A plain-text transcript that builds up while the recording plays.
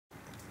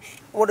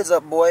What is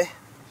up, boy?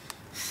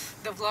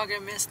 The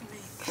vlogger missed me.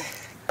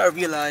 I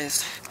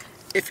realized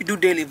if you do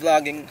daily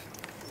vlogging,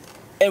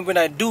 and when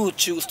I do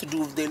choose to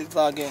do daily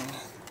vlogging,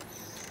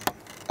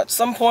 at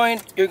some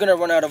point you're gonna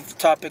run out of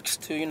topics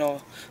to, you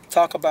know,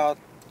 talk about.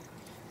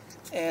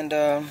 And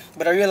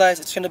but I realize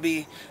it's gonna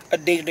be a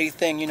day-to-day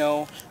thing, you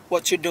know,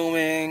 what you're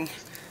doing,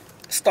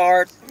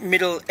 start,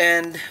 middle,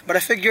 end. But I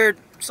figured,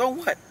 so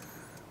what?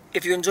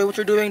 If you enjoy what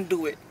you're doing,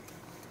 do it.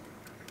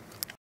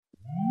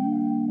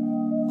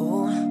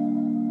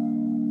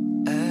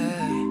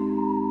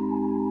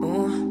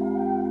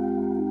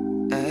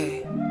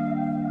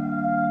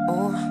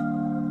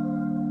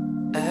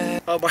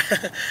 Oh, but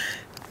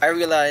I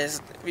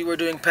realized we were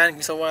doing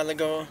pancakes a while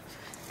ago,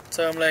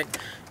 so I'm like,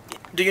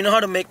 do you know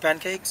how to make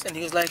pancakes? And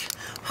he was like,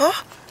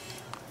 huh?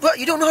 What,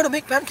 you don't know how to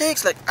make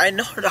pancakes? Like, I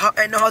know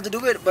how to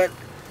do it, but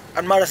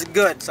I'm not as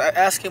good. So I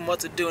asked him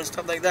what to do and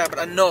stuff like that, but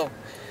I know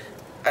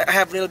I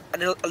have a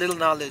little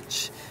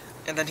knowledge.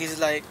 And then he's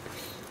like,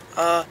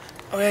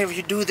 okay, if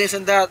you do this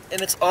and that,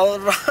 and it's all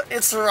wrong,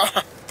 it's wrong.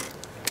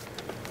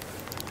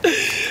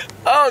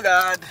 Oh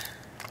God.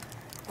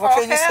 What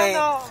can you say?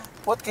 No.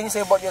 What can you say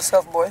about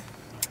yourself, boy?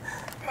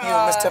 You,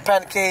 Mr.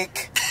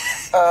 Pancake,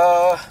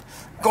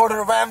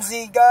 Gordon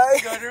Ramsay guy.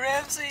 Gordon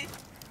Ramsay.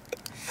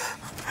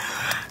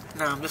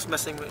 No, I'm just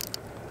messing with.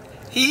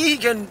 He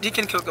can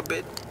cook a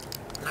bit.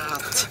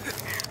 Not.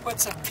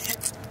 What's a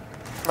bit?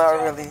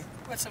 Not really.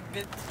 What's a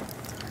bit?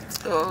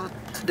 So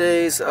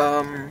today's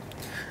a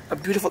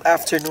beautiful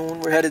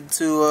afternoon. We're headed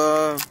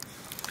to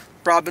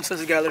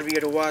Robinson's Gallery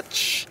to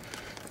watch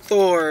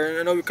Thor.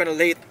 I know we're kind of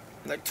late,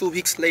 like 2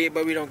 weeks late,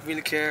 but we don't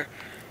really care.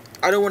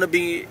 I don't want to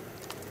be.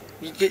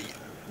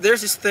 There's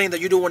this thing that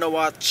you don't want to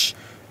watch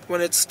when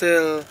it's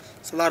a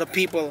lot of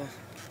people.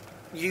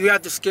 You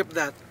have to skip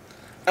that,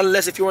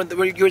 unless if you're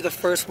the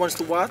first ones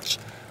to watch.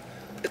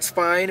 It's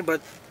fine, but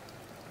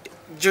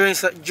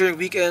during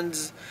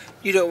weekends,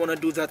 you don't want to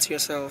do that to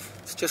yourself.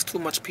 It's just too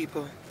much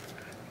people.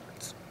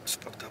 It's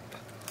fucked up.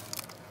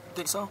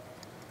 Think so?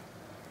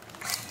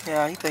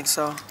 Yeah, he thinks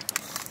so.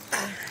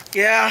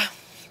 Yeah.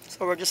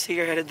 So we're just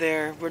here, headed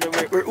there. We're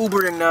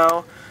Ubering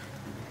now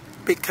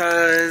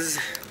because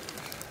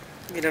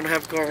we don't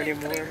have car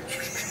anymore.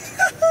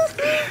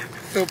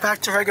 So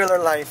back to regular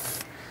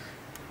life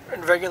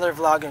and regular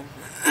vlogging.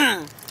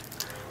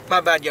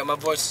 My bad, yo. My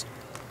voice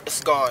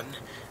is gone.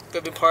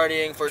 We've been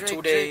partying for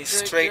 2 days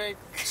straight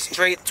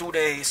 2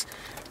 days,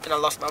 and I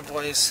lost my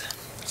voice.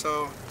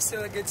 So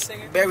still a good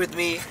singer. Bear with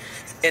me,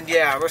 and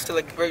yeah, we're still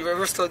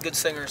good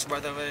singers, by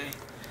the way.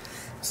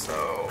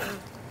 So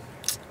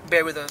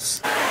bear with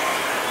us.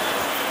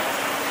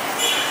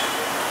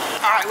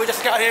 Alright, we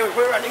just got here.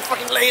 We're running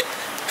fucking late.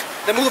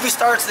 The movie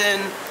starts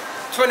in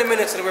 20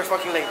 minutes, and we're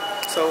fucking late.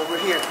 So we're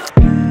here.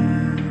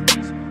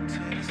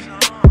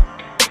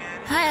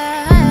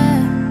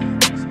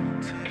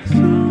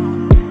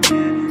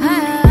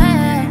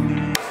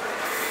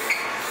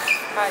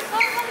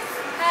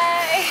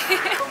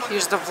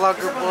 Here's the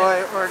vlogger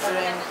boy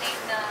ordering.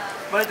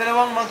 Balik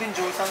dalawang Mountain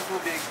Dew, isang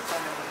tubig.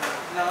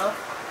 No?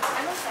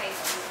 Anong size?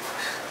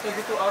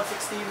 22 out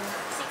 16.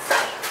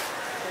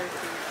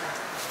 30.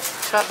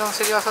 Masyadong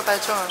seryoso tayo,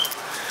 Chong.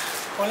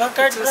 Walang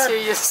card, Too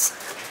serious.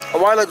 A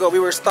while ago,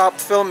 we were stopped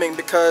filming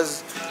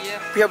because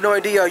we have no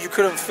idea you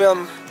couldn't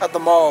film at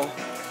the mall.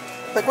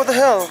 Like, what the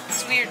hell?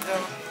 It's weird,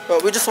 though.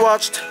 But we just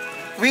watched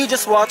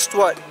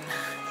what?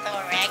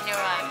 Thor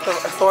Ragnarok.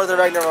 Thor the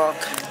Ragnarok.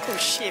 Oh,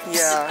 shit.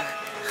 Yeah.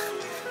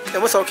 It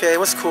was okay, it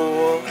was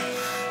cool.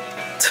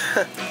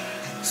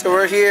 So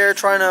we're here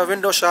trying to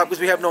window shop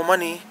because we have no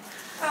money.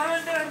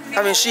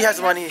 I mean, she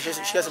has money. She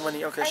has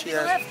money. Okay, she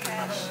has.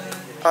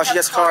 Oh, she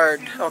has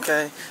card.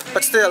 Okay,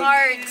 but still.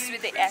 Cards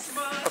with the S.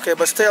 Okay,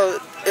 but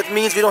still, it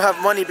means we don't have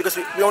money because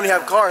we only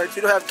have cards.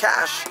 We don't have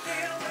cash.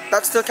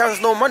 That still counts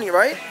as no money,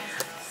 right?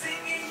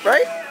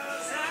 Right?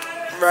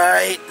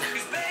 Right.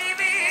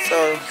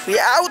 So we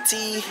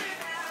outie.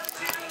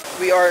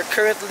 We are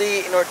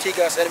currently in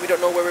Ortigas and we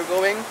don't know where we're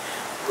going.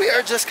 We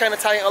are just kind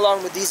of tying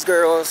along with these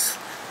girls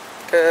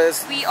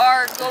because We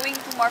are going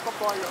to Marco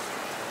Polo.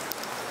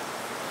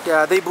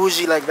 yeah, they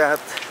bougie like that.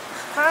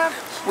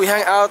 We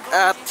hang out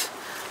at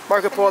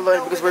Marco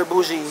Polo because we're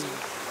bougie.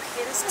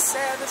 It is a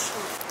sad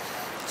shoot.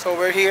 So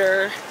we're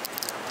here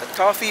at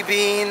Coffee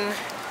Bean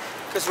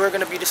because we're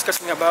gonna be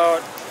discussing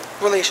about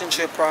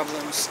relationship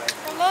problems.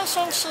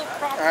 Relationship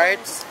problems.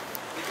 Alright?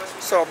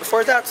 So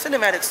before that,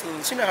 cinematic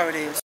scenes. You know how it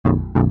is.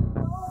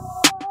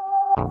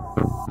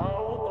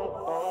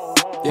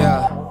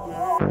 Yeah.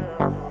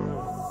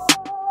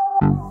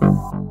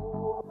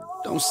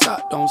 Don't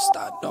stop, don't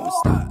stop, don't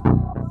stop.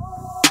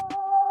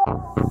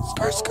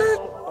 Skirt, skirt.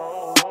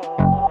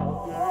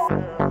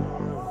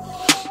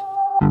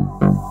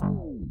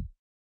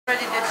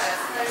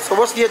 So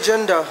what's the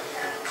agenda,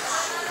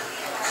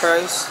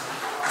 guys?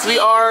 We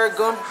are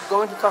going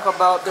to talk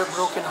about their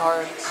broken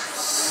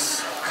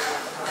hearts.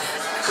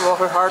 Well,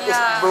 her heart is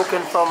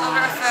broken from...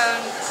 Over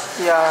phone.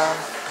 Yeah.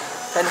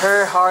 And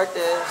her heart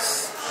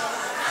is...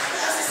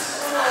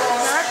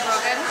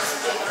 Heartbroken.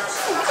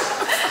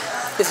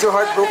 Is your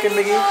heart broken,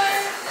 Miggy?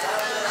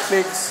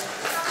 Migs,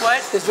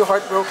 What? is your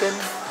heart broken?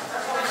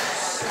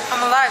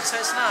 I'm alive, so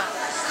it's not.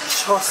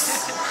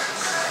 Diyos.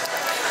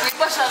 Di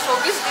ba siya?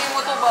 Showbiz, di mo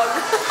to bag.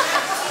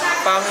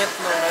 Pangit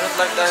no, I don't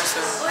like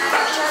dancing.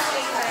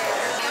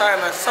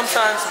 Alright man,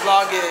 sometimes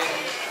vlogging,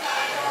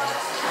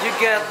 you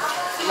get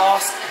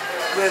lost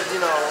with, you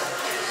know,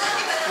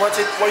 what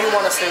you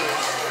want to say.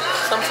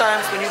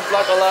 Sometimes when you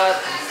vlog a lot,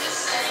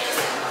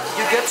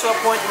 you get to a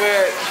point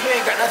where you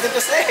ain't got nothing to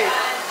say.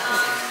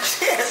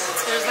 Shit.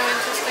 There's no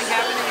interesting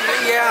happening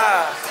here.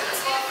 Yeah.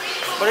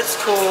 But it's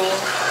cool.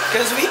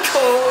 Cause we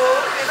cool.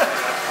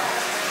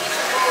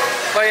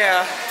 But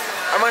yeah,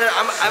 I'm at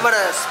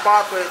a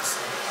spot where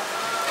it's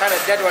kind of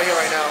dead right here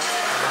right now.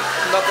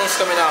 Nothing's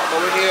coming out,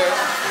 but we're here.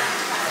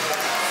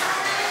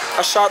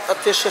 I shot a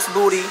Tish's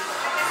booty.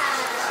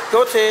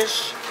 Go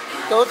Tish.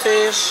 Go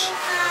Tish.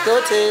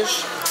 Go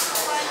Tish.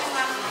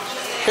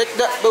 Pick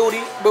that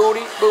booty,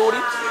 booty, booty.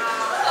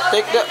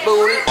 Pick that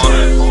booty.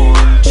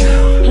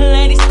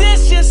 Ladies,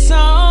 this your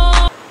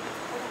song.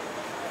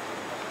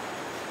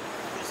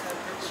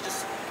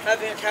 Just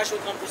having a casual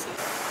conversation.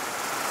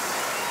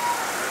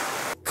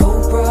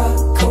 Cobra,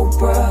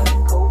 Cobra,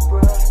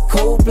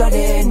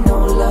 cold-blooded,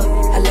 no love.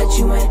 I let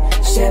you in,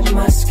 shed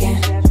my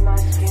skin.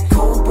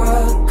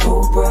 Cobra,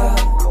 Cobra,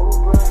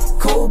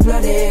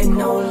 cold-blooded,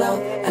 no love.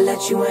 I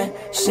let you in,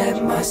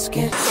 shed my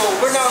skin. So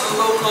we're now at the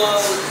local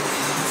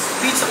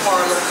pizza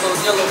parlor called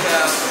Yellow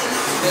Cab,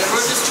 and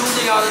we're just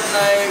choosing out at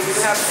night. We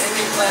don't have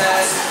any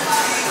plans.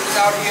 We're just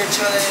out here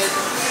chilling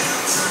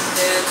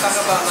and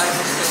talking about life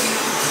and stuff.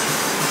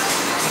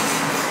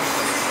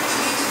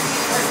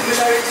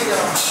 Here's everything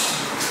else.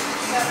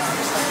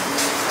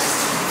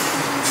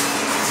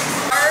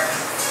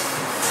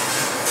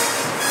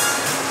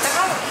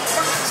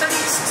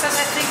 Sa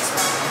settings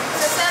ba?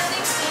 Sa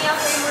settings niya,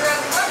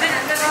 favorite ko.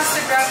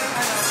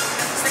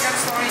 Instagram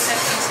story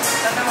settings.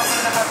 Tanda mo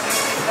kung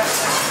naka-beauty plus.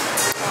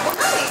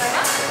 Okay ka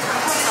na?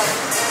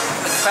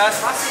 The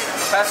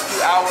past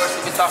few hours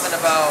we've been talking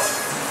about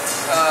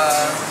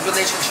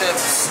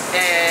relationships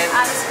and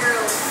Alice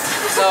girls.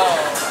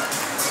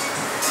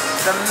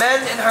 the men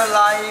in her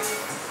life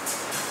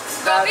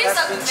that Grabe has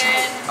sa been men.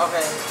 cheating.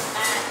 Okay.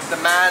 The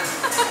man.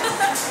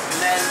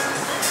 Men.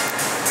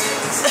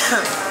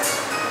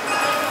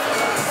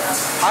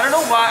 I don't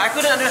know why. I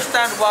couldn't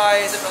understand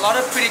why there's a lot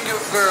of pretty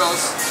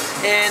girls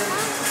and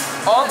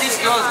all these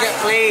girls get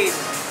played.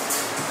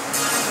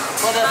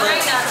 Whatever. Ay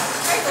na.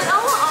 Ay,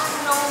 tanawa ako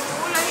na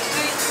kulay.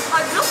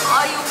 Hadlok,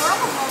 ayaw mo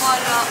ako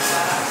mawala.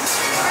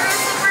 Pero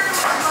super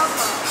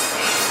mababa.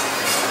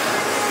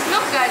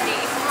 Look, Gadi,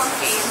 ang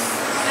face.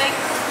 Like,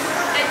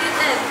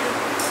 edited.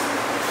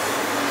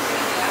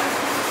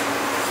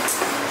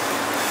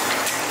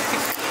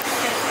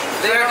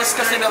 They're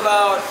discussing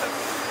about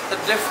the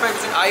difference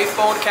between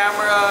iPhone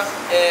camera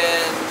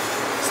and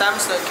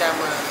Samsung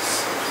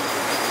cameras.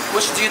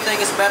 Which do you think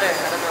is better?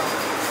 I don't know.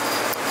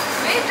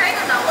 May try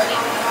na tawa niya.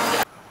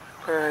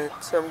 Alright,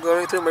 so I'm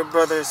going through my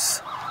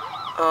brother's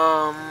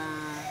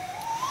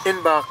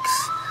inbox.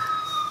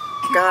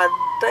 God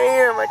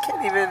damn, I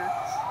can't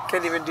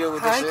even deal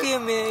with this Hi, shit. Kuya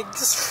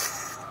Migs.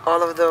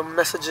 All of the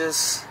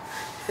messages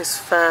his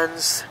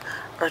fans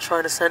are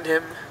trying to send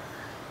him.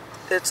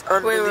 It's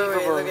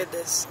unbelievable. Wait, look at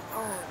this.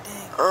 Oh,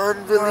 dang.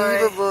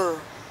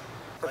 Unbelievable.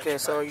 Okay,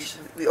 so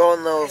we all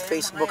know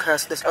Facebook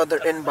has this other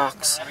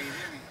inbox.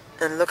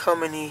 And look how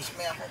many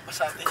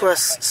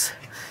requests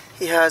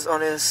he has on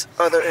his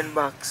other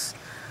inbox.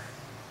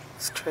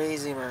 It's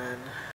crazy, man.